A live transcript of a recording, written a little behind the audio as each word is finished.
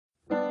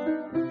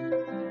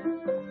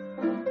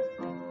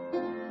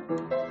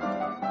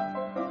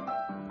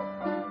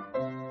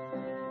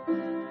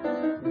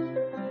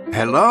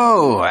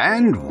Hello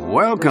and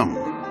welcome.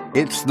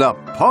 It's the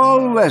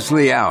Paul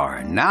Leslie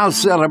Hour, now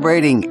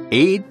celebrating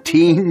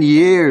 18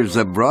 years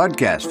of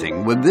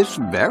broadcasting with this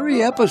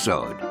very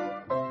episode.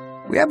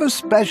 We have a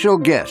special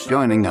guest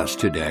joining us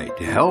today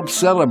to help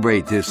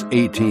celebrate this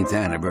 18th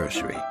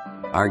anniversary.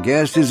 Our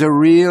guest is a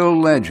real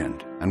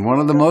legend and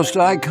one of the most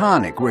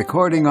iconic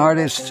recording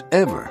artists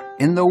ever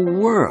in the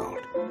world.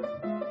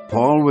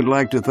 Paul would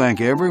like to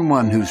thank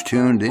everyone who's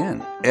tuned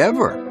in,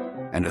 ever,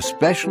 and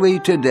especially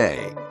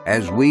today,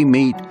 as we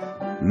meet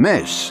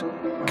Miss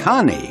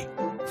Connie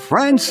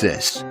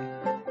Francis.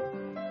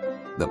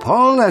 The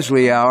Paul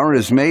Leslie Hour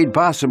is made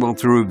possible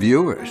through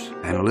viewers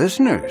and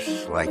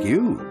listeners like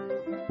you.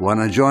 Want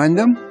to join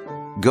them?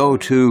 Go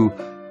to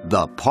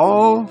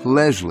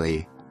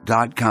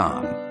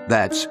thepaulleslie.com.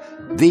 That's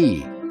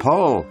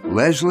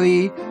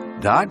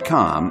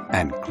thepaulleslie.com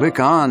and click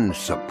on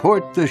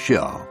Support the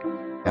Show.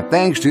 And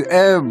thanks to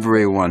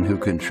everyone who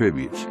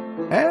contributes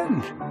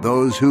and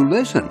those who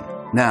listen.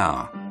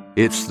 Now,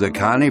 it's the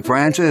Connie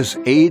Francis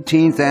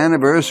 18th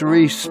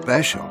Anniversary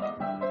Special.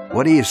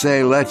 What do you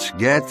say, let's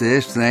get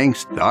this thing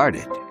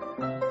started?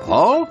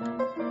 Paul?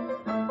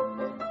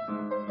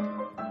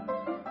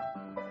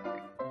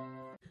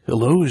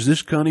 Hello, is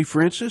this Connie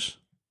Francis?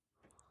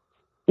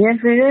 Yes,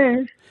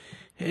 it is.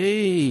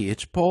 Hey,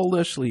 it's Paul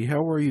Leslie.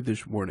 How are you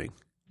this morning?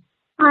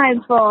 Hi,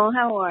 Paul.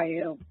 How are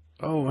you?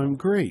 Oh, I'm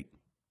great.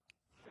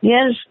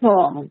 Yes,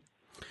 Paul.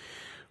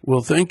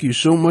 Well, thank you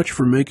so much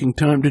for making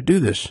time to do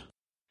this.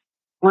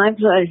 My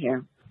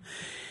pleasure.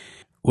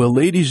 Well,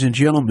 ladies and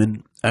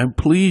gentlemen, I'm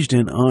pleased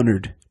and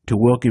honored to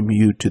welcome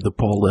you to the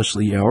Paul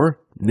Leslie Hour,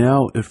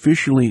 now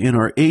officially in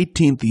our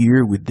 18th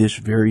year with this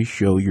very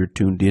show you're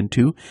tuned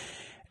into.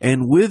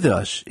 And with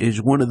us is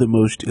one of the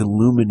most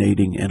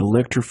illuminating and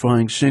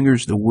electrifying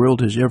singers the world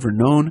has ever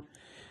known.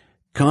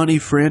 Connie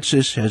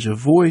Francis has a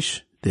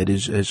voice that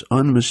is as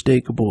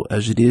unmistakable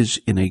as it is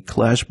in a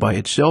class by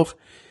itself.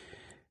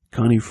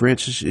 Connie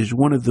Francis is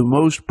one of the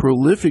most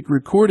prolific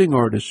recording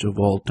artists of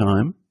all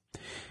time,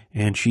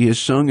 and she has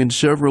sung in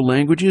several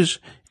languages: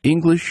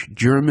 English,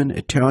 German,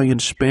 Italian,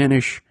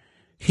 Spanish,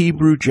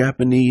 Hebrew,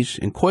 Japanese,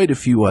 and quite a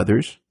few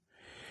others.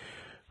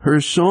 Her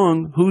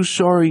song, Who's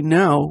Sorry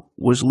Now,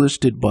 was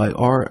listed by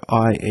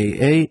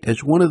RIAA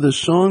as one of the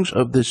songs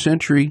of the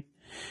century.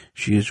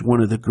 She is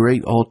one of the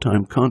great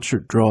all-time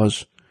concert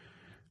draws.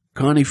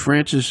 Connie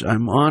Francis,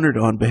 I'm honored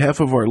on behalf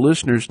of our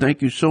listeners.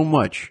 Thank you so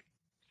much.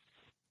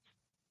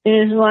 It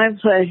is my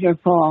pleasure,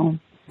 Paul.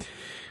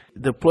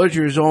 The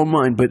pleasure is all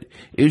mine, but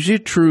is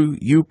it true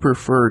you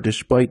prefer,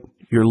 despite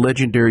your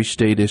legendary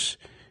status,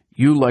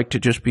 you like to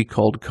just be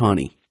called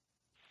Connie?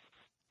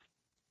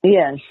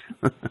 Yes.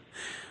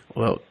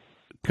 Well,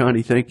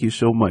 Connie, thank you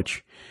so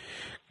much.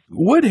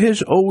 What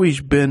has always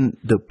been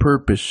the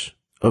purpose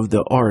of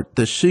the art,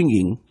 the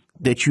singing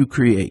that you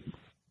create?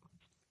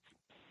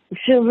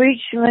 To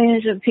reach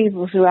millions of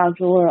people throughout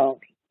the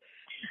world.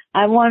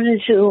 I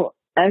wanted to,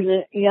 as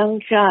a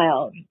young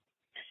child,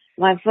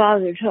 my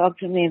father talked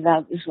to me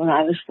about this when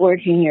I was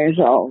 14 years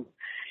old,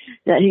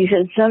 that he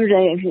said,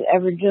 someday if you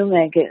ever do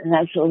make it, and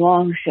that's a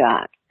long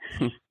shot,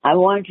 I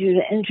want you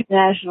to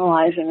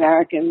internationalize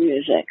American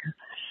music.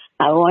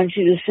 I want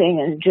you to sing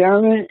in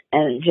German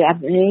and in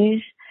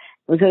Japanese,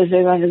 because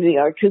they're going to be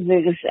our two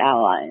biggest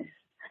allies.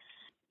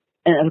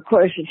 And of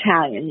course,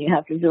 Italian. You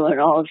have to do an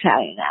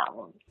all-Italian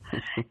album.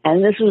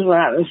 And this was when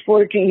I was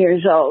 14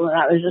 years old, and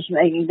I was just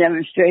making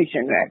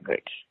demonstration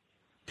records.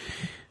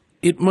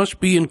 It must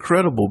be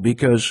incredible,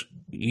 because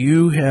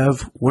you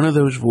have one of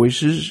those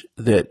voices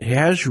that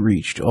has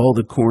reached all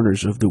the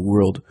corners of the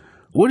world.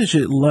 What is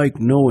it like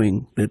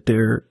knowing that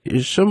there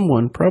is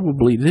someone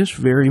probably this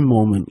very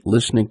moment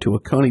listening to a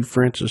Connie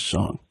Francis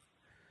song?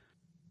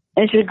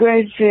 It's a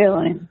great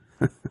feeling.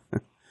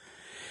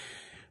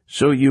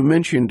 So you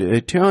mentioned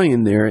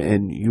Italian there,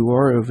 and you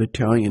are of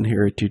Italian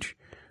heritage.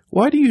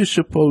 Why do you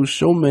suppose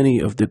so many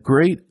of the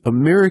great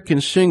American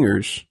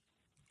singers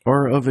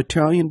are of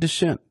Italian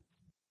descent?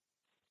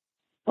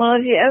 Well,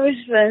 if you ever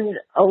spend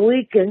a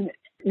week in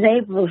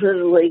Naples,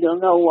 Italy, you'll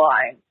know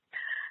why.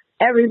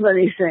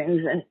 Everybody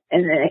sings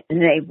in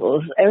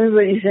Naples.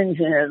 Everybody sings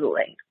in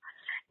Italy.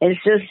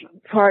 It's just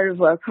part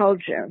of our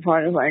culture,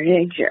 part of our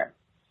nature.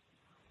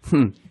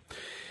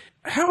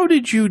 How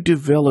did you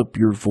develop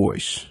your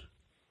voice?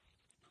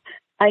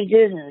 I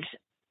didn't.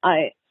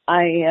 I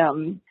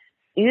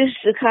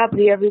used to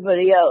copy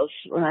everybody else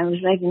when I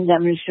was making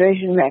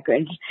demonstration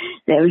records.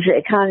 They would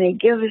say, Connie,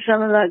 give us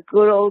some of that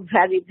good old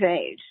Patti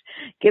Page.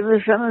 Give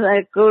us some of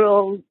that good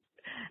old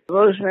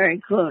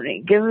Rosemary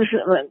Clooney. Give us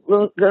some of that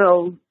good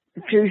old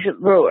Teresa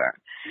Brewer.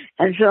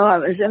 And so I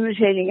was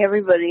imitating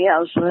everybody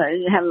else when I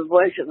didn't have a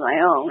voice of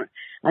my own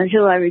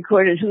until I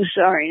recorded Who's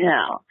Sorry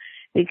Now,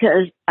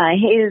 because I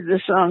hated the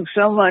song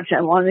so much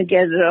I wanted to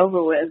get it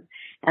over with,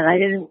 and I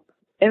didn't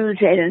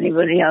imitate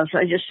anybody else.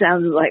 I just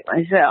sounded like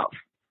myself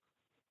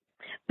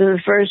for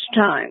the first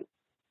time.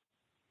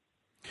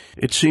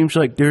 It seems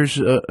like there's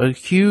a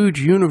huge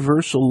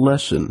universal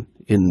lesson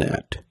in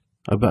that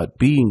about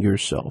being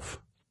yourself.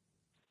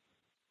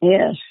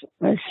 Yes,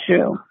 that's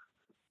true.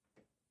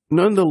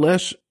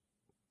 Nonetheless,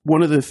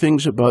 one of the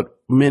things about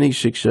many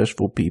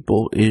successful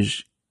people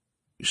is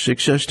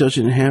success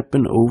doesn't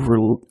happen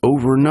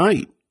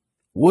overnight.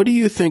 What do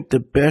you think the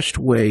best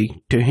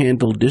way to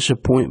handle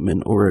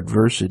disappointment or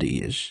adversity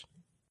is?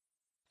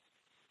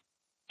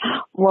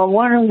 Well,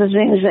 one of the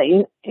things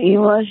that you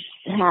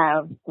must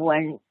have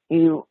when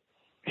you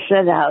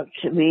set out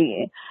to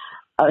be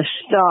a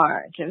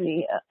star, to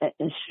be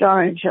a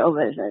star in show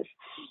business,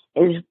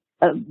 is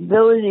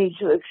ability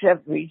to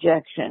accept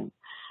rejection.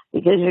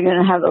 Because you're going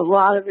to have a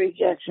lot of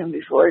rejection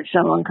before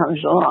someone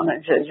comes along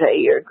and says, hey,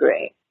 you're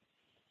great.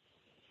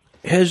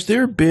 Has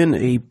there been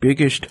a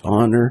biggest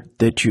honor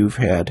that you've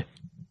had?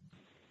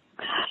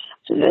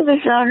 The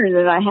biggest honor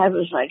that I had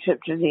was my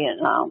trip to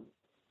Vietnam.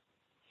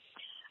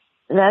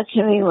 That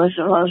to me was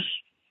the most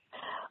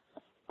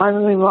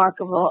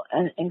unremarkable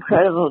and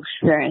incredible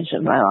experience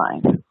of my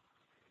life.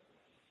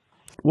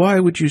 Why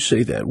would you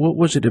say that? What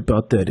was it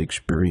about that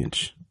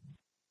experience?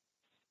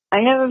 I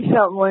never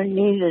felt more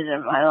needed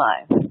in my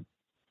life.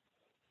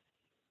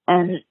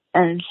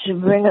 And to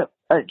bring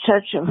a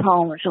touch of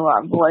home to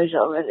our boys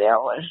over there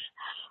was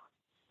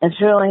a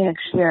thrilling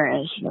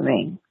experience for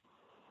me.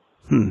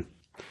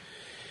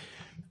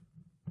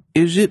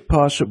 Is it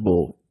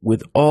possible,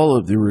 with all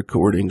of the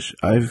recordings,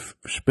 I've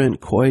spent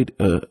quite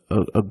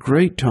a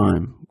great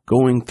time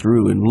going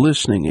through and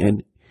listening,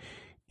 and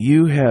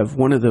you have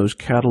one of those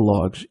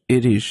catalogs.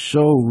 It is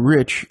so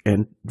rich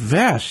and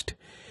vast.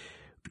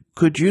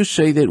 Could you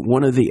say that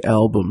one of the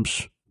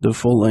albums, the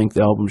full-length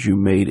albums you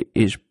made,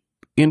 is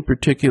in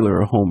particular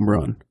a home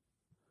run?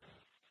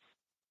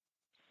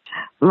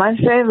 My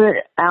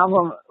favorite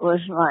album was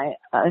my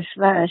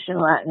Spanish and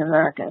Latin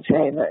American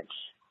favorites.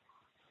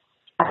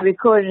 I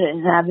recorded it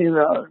in Abbey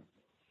Road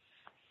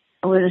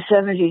with a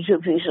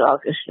 72-piece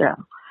orchestra,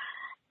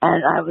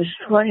 and I was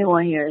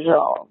 21 years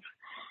old.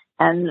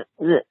 And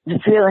the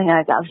feeling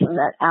I got from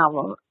that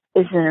album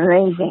is an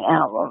amazing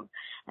album.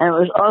 And it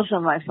was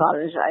also my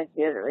father's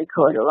idea to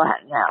record a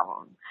Latin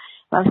album.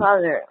 My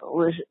father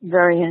was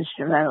very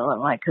instrumental in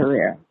my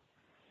career.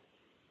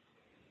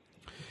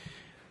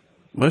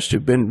 Must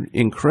have been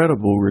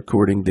incredible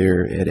recording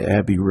there at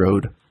Abbey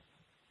Road.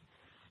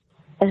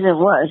 As it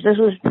was. This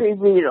was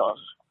pre-Beatles.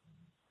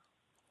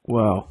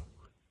 Wow.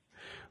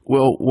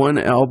 Well, one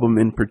album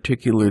in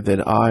particular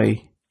that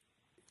I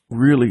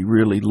really,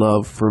 really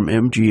love from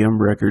MGM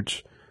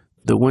Records,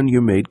 the one you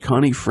made,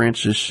 Connie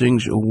Francis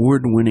Sings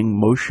Award-Winning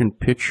Motion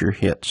Picture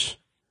Hits.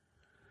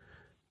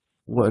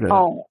 What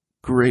a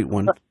great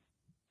one.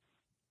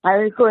 I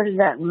recorded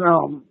that in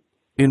Rome.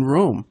 In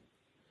Rome?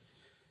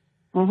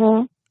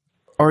 Mm-hmm.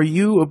 Are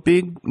you a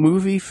big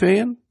movie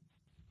fan?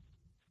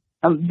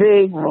 I'm a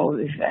big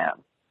movie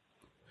fan.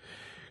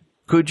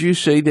 Could you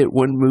say that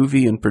one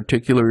movie in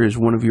particular is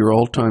one of your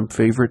all-time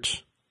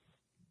favorites?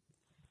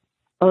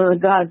 Oh, The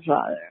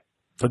Godfather.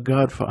 The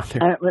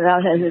Godfather.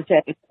 Without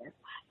hesitation.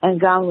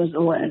 And Gone with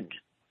the Wind.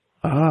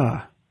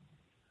 Ah,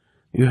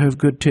 you have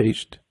good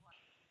taste.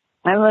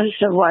 I must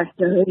have watched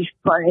it at least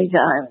 20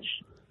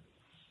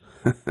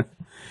 times.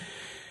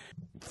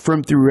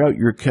 From throughout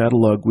your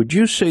catalog, would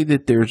you say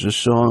that there's a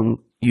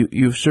song,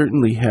 you've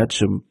certainly had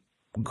some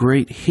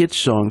great hit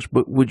songs,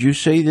 but would you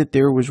say that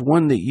there was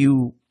one that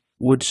you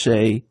would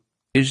say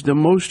is the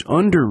most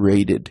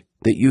underrated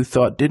that you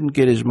thought didn't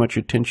get as much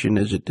attention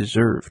as it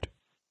deserved?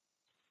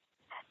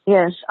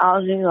 Yes,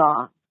 All Day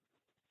Long.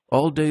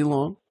 All Day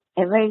Long?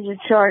 It made the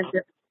charts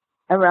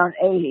around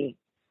 80,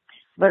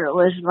 but it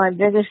was my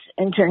biggest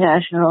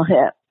international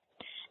hit.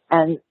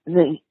 And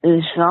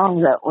the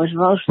song that was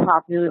most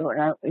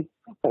popular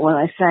when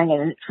I sang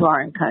it in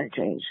foreign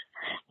countries,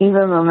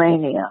 even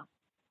Romania.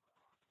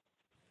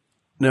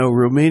 Now,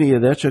 Romania,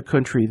 that's a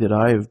country that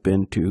I have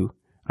been to.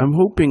 I'm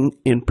hoping,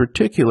 in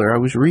particular, I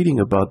was reading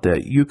about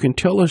that. You can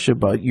tell us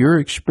about your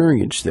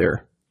experience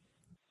there.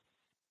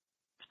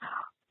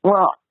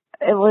 Well,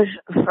 it was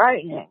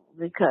frightening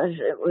because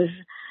it was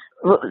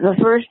the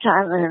first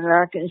time an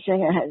American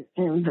singer had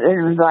been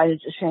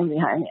invited to sing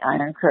behind the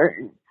Iron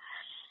Curtain.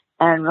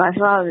 And my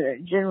father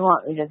didn't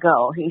want me to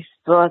go. He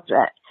thought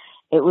that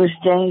it was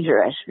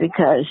dangerous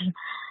because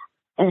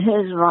in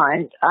his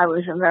mind, I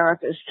was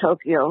America's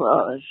Tokyo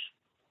Rose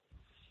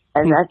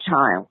at that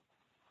time.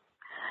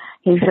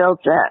 He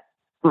felt that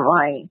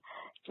my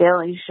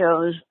daily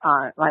shows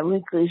my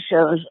weekly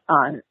shows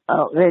on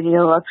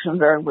Radio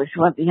Luxembourg, which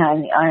went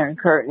behind the Iron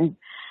Curtain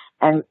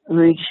and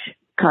reached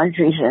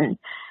countries in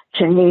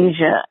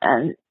Tunisia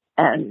and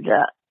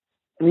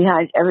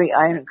behind every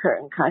Iron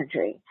Curtain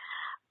country,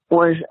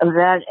 was a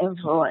bad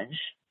influence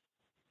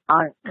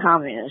on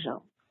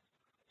communism.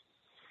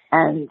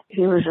 And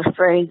he was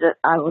afraid that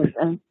I was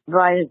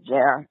invited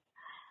there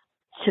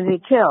to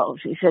be killed.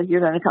 He said, you're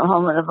going to come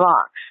home in a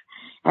box.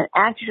 And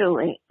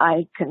actually,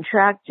 I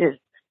contracted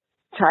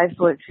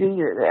typhoid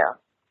fever there.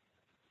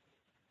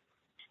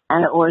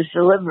 And it was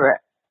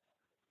deliberate.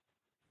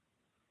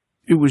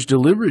 It was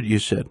deliberate, you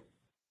said?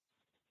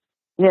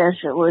 Yes,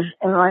 it was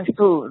in my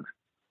food.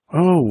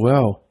 Oh,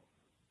 wow.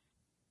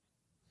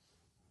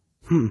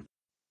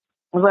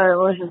 But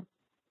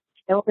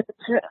it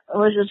it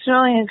was a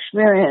thrilling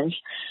experience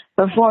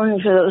performing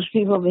for those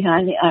people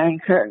behind the Iron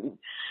Curtain.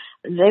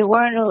 They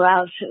weren't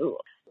allowed to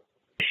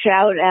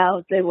shout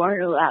out. They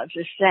weren't allowed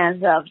to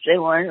stand up. They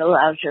weren't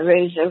allowed to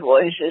raise their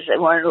voices. They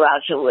weren't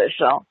allowed to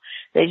whistle.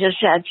 They just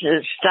had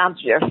to stomp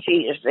their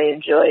feet if they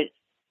enjoyed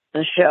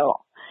the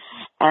show.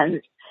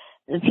 And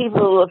the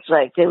people looked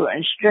like they were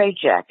in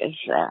straitjackets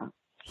there.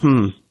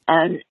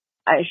 And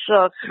I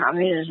saw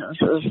communism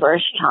for the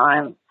first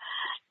time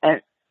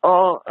and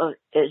all of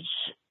its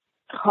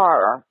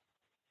horror.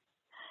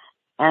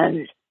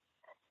 And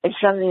it's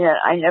something that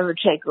I never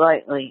take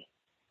lightly.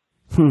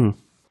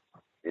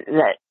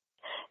 That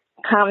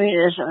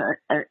communism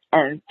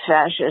and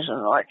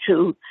fascism are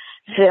two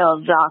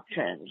failed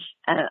doctrines.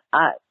 And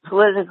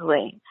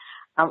politically,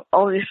 I'm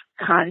always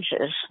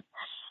conscious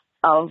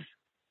of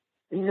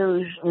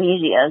news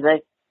media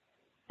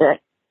that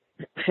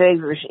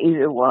favors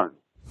either one.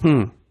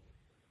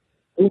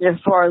 Either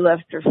far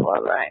left or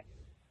far right.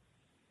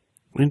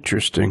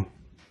 Interesting.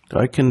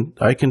 I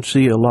can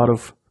see a lot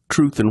of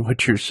truth in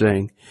what you're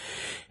saying.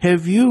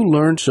 Have you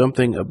learned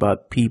something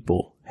about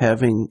people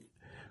having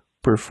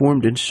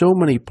performed in so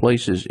many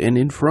places and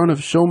in front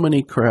of so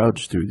many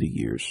crowds through the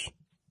years?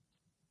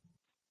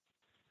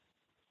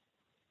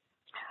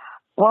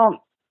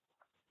 Well,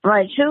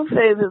 my two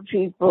favorite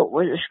people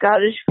were the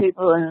Scottish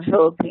people and the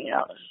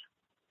Filipinos.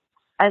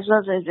 I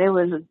thought that they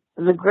were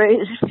the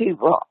greatest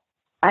people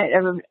I'd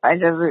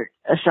ever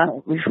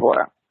sung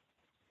before.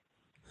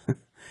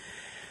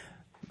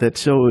 That's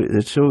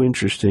so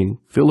interesting.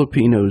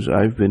 Filipinos,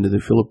 I've been to the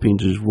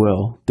Philippines as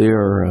well. They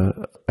are,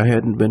 I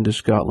hadn't been to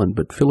Scotland,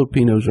 but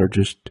Filipinos are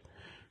just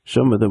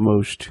some of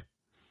the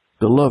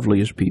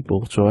loveliest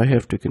people, so I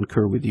have to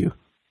concur with you.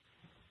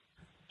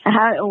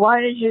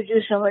 Why did you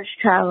do so much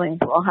traveling,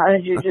 Paul? How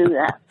did you do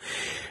that?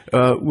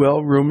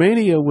 Well,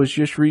 Romania was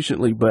just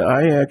recently, but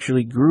I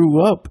actually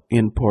grew up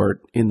in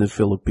part in the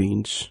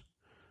Philippines.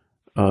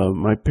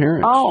 My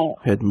parents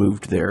had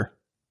moved there.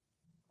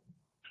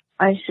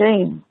 I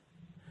see.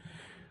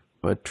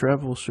 But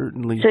travel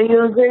certainly... So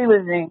you agree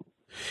with me?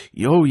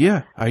 Oh,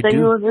 yeah, I do. So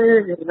you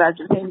agree with me about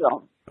the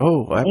people?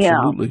 Oh,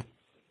 absolutely.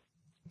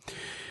 Yeah.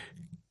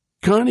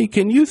 Connie,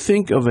 can you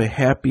think of a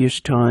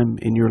happiest time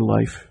in your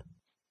life?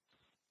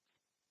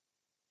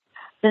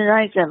 The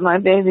night that my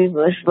baby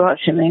was brought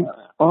to me,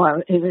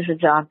 or he was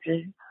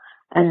adopted,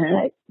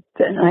 and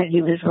the night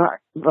he was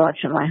brought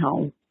to my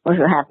home was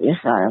the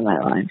happiest night of my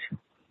life.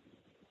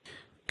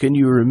 Can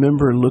you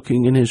remember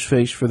looking in his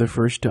face for the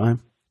first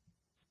time?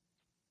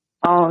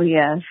 Oh,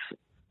 yes.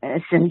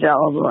 It's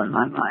indelible in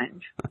my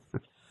mind.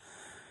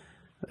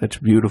 That's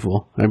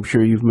beautiful. I'm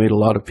sure you've made a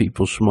lot of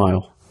people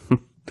smile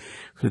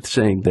with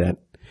saying that.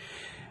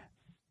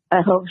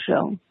 I hope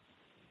so.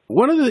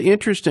 One of the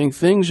interesting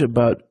things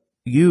about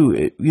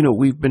you,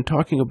 we've been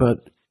talking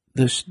about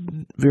this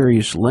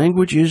various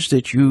languages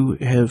that you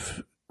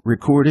have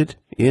recorded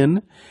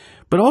in,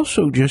 but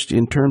also just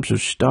in terms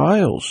of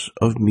styles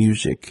of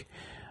music.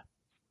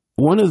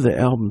 One of the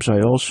albums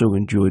I also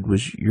enjoyed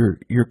was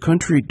your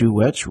country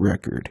duets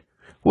record.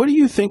 What do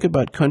you think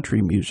about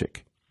country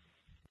music?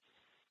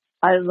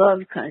 I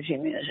love country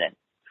music.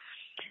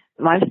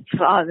 My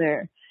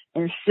father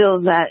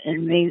instilled that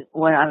in me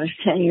when I was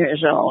 10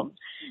 years old.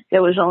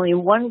 There was only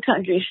one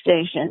country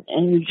station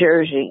in New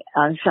Jersey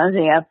on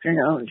Sunday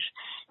afternoons,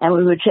 and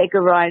we would take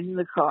a ride in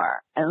the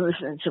car and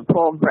listen to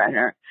Paul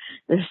Brenner,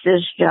 the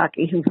disc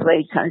jockey who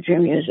played country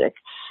music.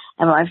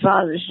 And my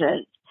father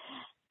said,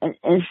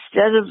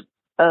 instead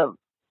of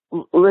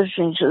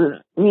listening to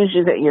the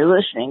music that you're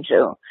listening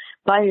to,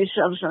 buy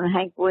yourself some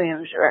Hank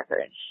Williams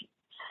records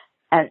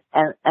and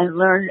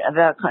learn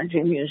about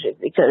country music,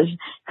 because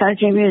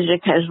country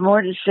music has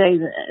more to say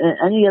than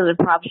any other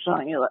pop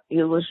song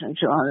you listen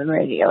to on the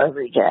radio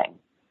every day.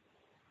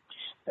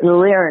 The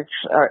lyrics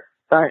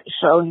are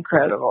so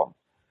incredible.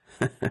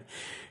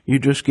 You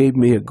just gave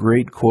me a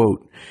great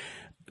quote.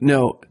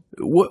 Now,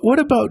 what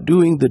about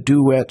doing the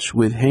duets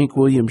with Hank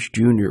Williams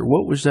Jr.?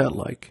 What was that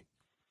like?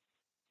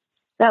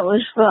 That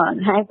was fun.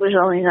 Hank was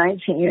only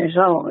 19 years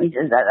old when we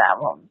did that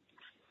album.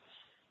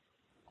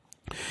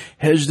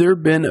 Has there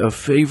been a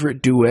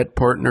favorite duet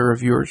partner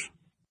of yours?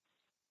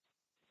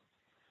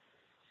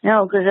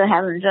 No, because I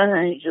haven't done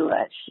any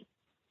duets,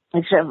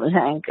 except with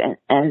Hank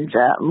and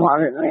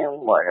Margaret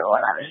Rainwater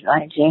when I was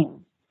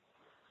 19.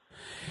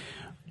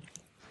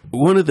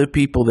 One of the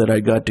people that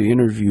I got to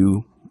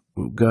interview,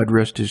 God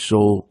rest his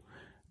soul,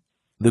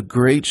 the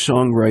great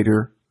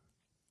songwriter,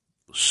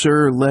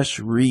 Sir Les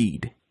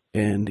Reed,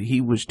 and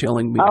he was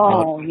telling me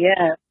about... Oh,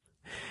 yeah.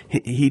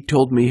 He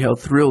told me how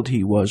thrilled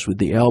he was with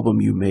the album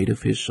you made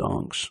of his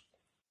songs.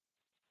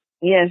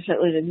 Yes, it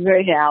was a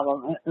great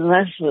album.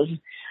 Les was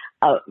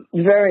a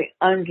very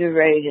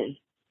underrated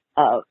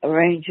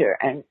arranger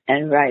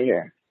and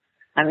writer.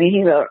 I mean,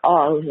 he wrote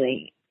all of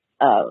the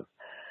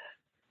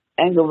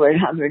Engelbert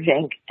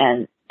Humperdinck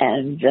and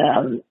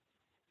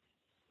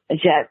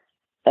Jack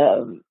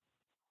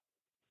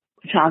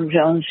Tom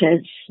Jones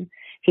hits.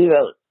 He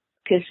wrote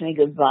 "Kiss Me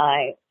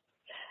Goodbye"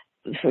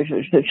 for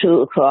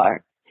Tula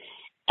Clark.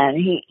 and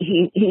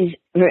he's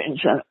written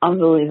some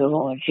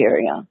unbelievable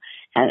material,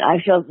 and I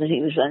felt that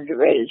he was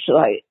underrated, so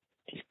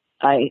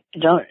I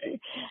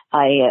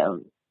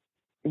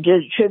did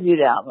a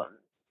tribute album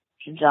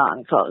to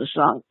Don called the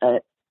songs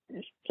of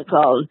to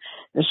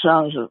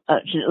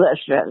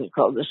Les rather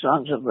called the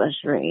Songs of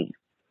Les Reed,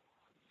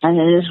 and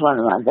it is one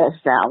of my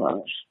best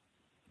albums.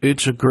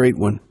 It's a great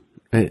one,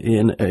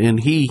 and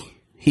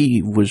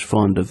he was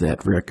fond of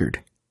that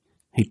record.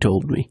 He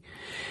told me.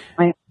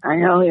 I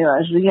know he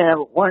was. We had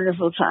a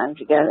wonderful time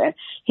together.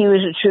 He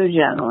was a true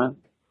gentleman.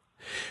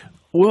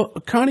 Well,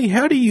 Connie,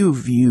 how do you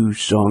view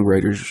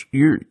songwriters?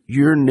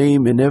 Your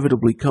name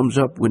inevitably comes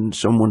up when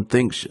someone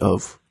thinks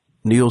of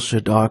Neil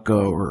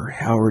Sedaka or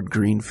Howard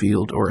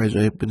Greenfield, or as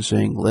I've been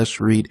saying, Les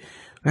Reed.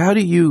 How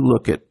do you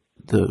look at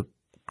the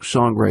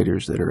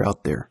songwriters that are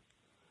out there?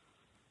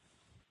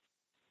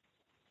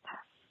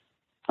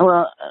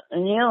 Well,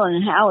 Neil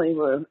and Howie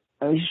were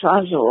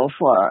responsible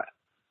for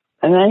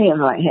many of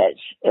my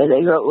hits.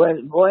 They wrote Where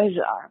the Boys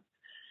Are.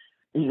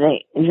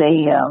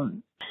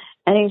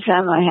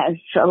 Anytime I had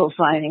trouble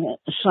finding a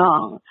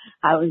song,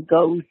 I would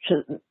go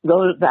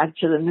back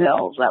to the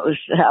Mills. That was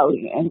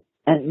Howie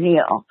and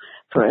Neil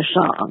for a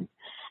song.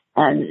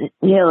 And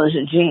Neil is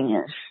a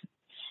genius.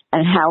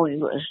 And Howie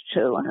was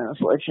too, and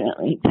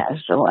unfortunately he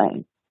passed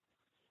away.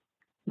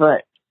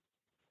 But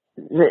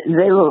it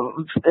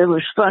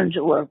was fun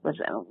to work with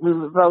them. We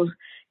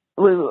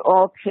were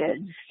all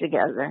kids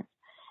together,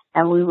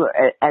 and we were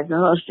at the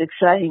most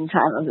exciting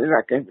time of the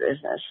record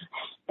business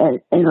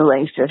in the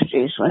late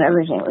 50s, when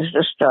everything was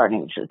just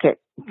starting to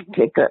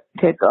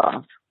kick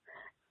off.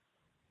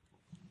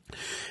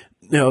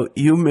 Now,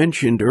 you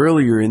mentioned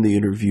earlier in the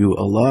interview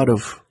a lot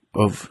of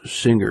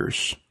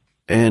singers,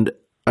 and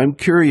I'm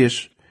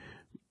curious,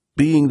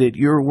 being that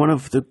you're one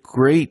of the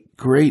great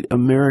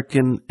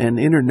American and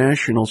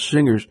international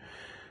singers,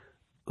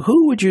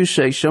 who would you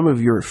say some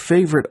of your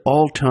favorite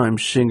all-time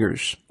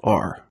singers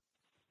are?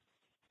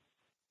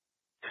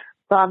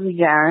 Bobby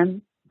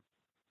Darin,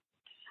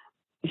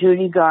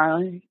 Judy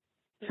Garland,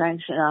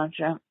 Frank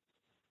Sinatra.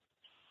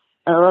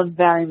 I love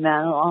Barry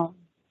Manilow.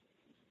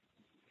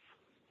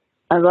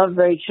 I love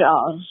Ray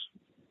Charles.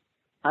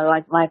 I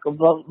like Michael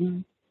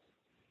Bolton.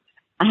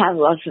 I have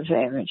lots of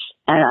favorites,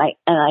 and I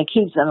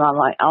keep them on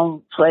my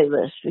own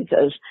playlist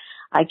because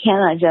I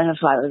can't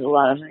identify with a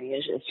lot of the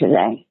music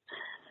today.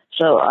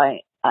 So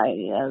I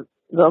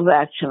go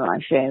back to my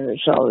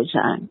favorites all the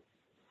time.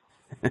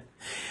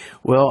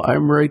 Well,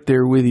 I'm right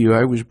there with you.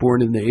 I was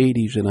born in the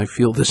 80s, and I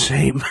feel the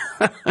same.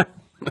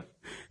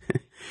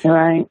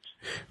 Right.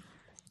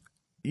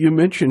 You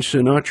mentioned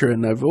Sinatra,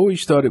 and I've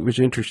always thought it was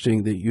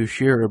interesting that you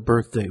share a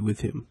birthday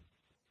with him.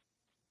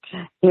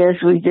 Yes,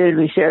 we did.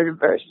 We shared a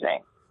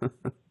birthday.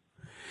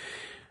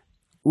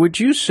 Would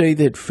you say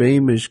that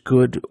fame is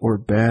good or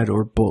bad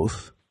or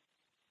both?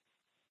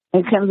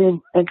 It can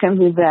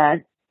be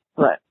bad,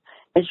 but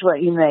it's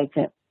what you make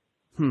it.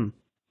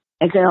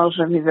 It can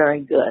also be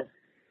very good.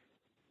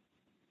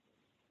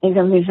 It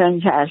can be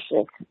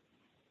fantastic.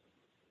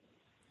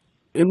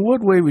 In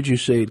what way would you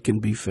say it can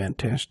be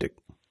fantastic?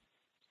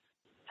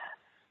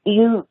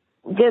 You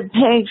get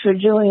paid for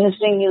doing the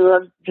thing you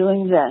love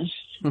doing best.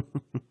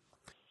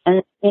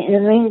 And in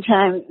the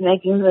meantime,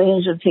 making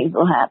millions of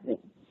people happy.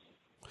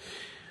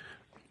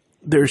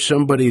 There's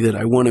somebody that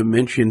I want to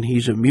mention.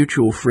 He's a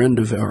mutual friend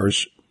of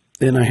ours.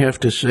 And I have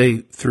to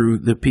say, through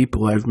the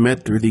people I've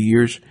met through the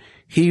years,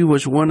 he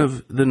was one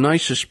of the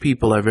nicest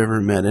people I've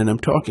ever met. And I'm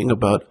talking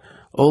about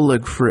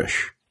Oleg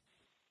Frisch.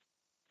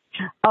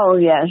 Oh,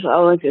 yes.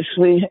 Oleg is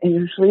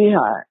a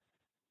sweetheart.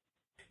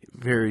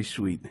 Very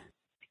sweet.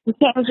 He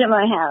came to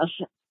my house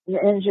to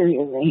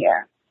interview me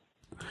here.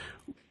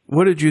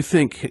 What did you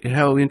think?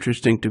 How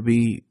interesting to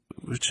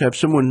have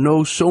someone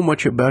know so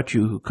much about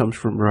you who comes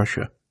from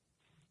Russia.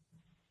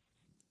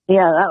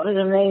 Yeah, that was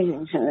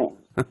amazing to me.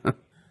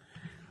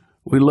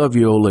 We love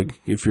you, Oleg,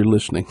 if you're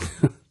listening.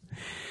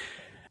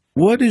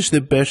 What is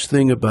the best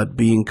thing about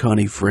being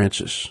Connie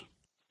Francis?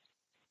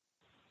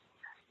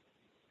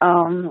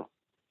 Getting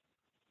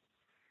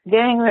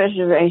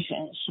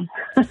reservations.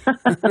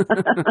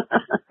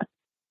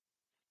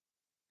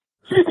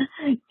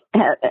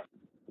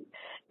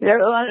 There are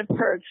a lot of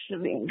perks to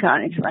being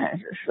Connie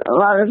Francis. A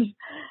lot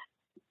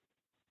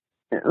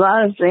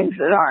of things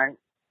that aren't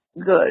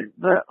good,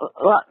 but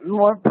a lot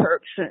more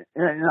perks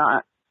than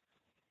not.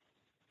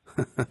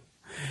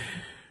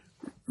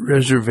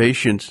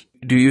 Reservations.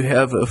 Do you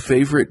have a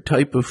favorite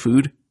type of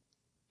food?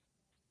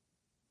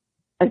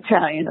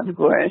 Italian, of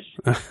course.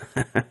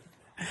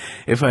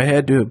 If I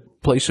had to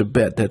place a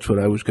bet, that's what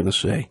I was going to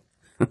say.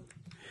 Of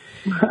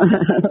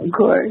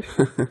course.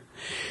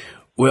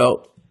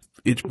 Well,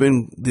 it's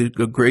been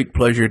a great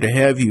pleasure to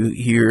have you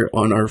here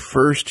on our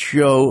first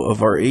show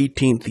of our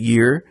 18th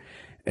year,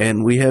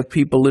 and we have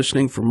people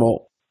listening from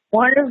all...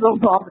 Wonderful,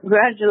 Paul.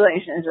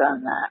 Congratulations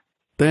on that.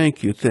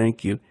 Thank you.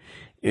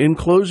 In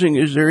closing,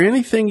 is there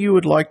anything you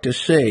would like to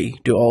say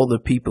to all the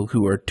people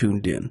who are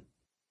tuned in?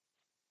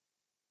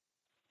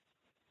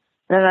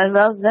 That I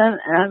love them,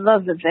 and I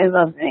love that they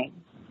love me.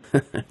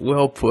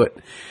 Well put.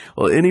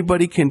 Well,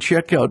 anybody can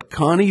check out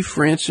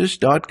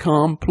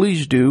ConnieFrancis.com.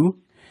 Please do.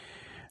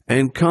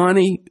 And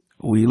Connie,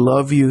 we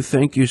love you.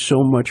 Thank you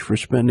so much for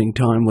spending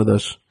time with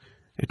us.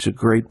 It's a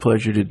great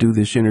pleasure to do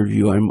this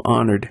interview. I'm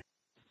honored.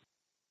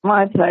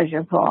 My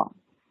pleasure, Paul.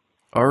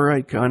 All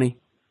right, Connie.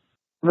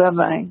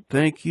 Bye-bye.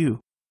 Thank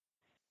you.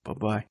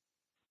 Bye-bye.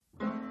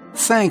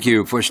 Thank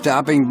you for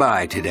stopping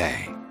by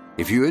today.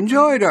 If you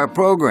enjoyed our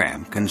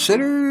program,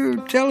 consider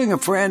telling a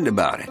friend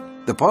about it.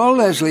 The Paul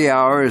Leslie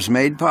Hour is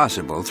made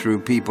possible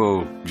through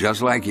people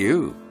just like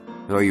you.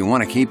 So you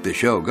want to keep the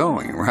show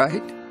going,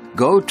 right?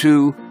 Go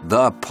to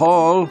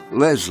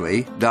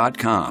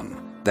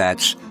thepaulleslie.com.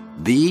 That's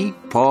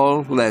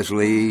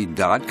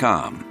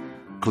thepaulleslie.com.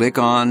 Click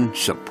on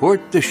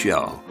Support the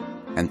Show.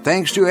 And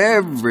thanks to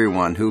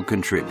everyone who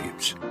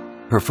contributes.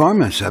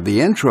 Performance of the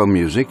intro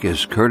music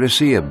is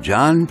courtesy of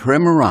John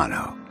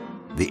Primorano,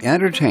 The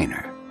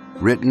Entertainer,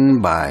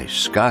 written by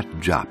Scott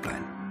Joplin.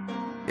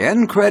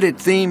 End credit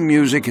theme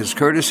music is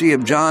courtesy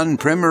of John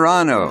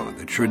Primorano,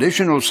 the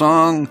traditional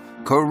song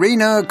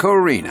Corina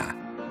Corina.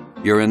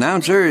 Your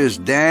announcer is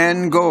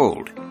Dan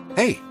Gold.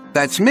 Hey,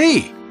 that's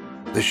me.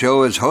 The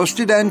show is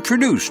hosted and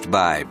produced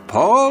by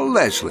Paul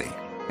Leslie.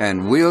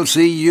 And we'll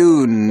see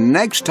you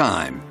next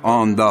time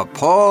on the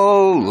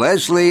Paul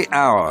Leslie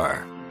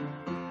Hour.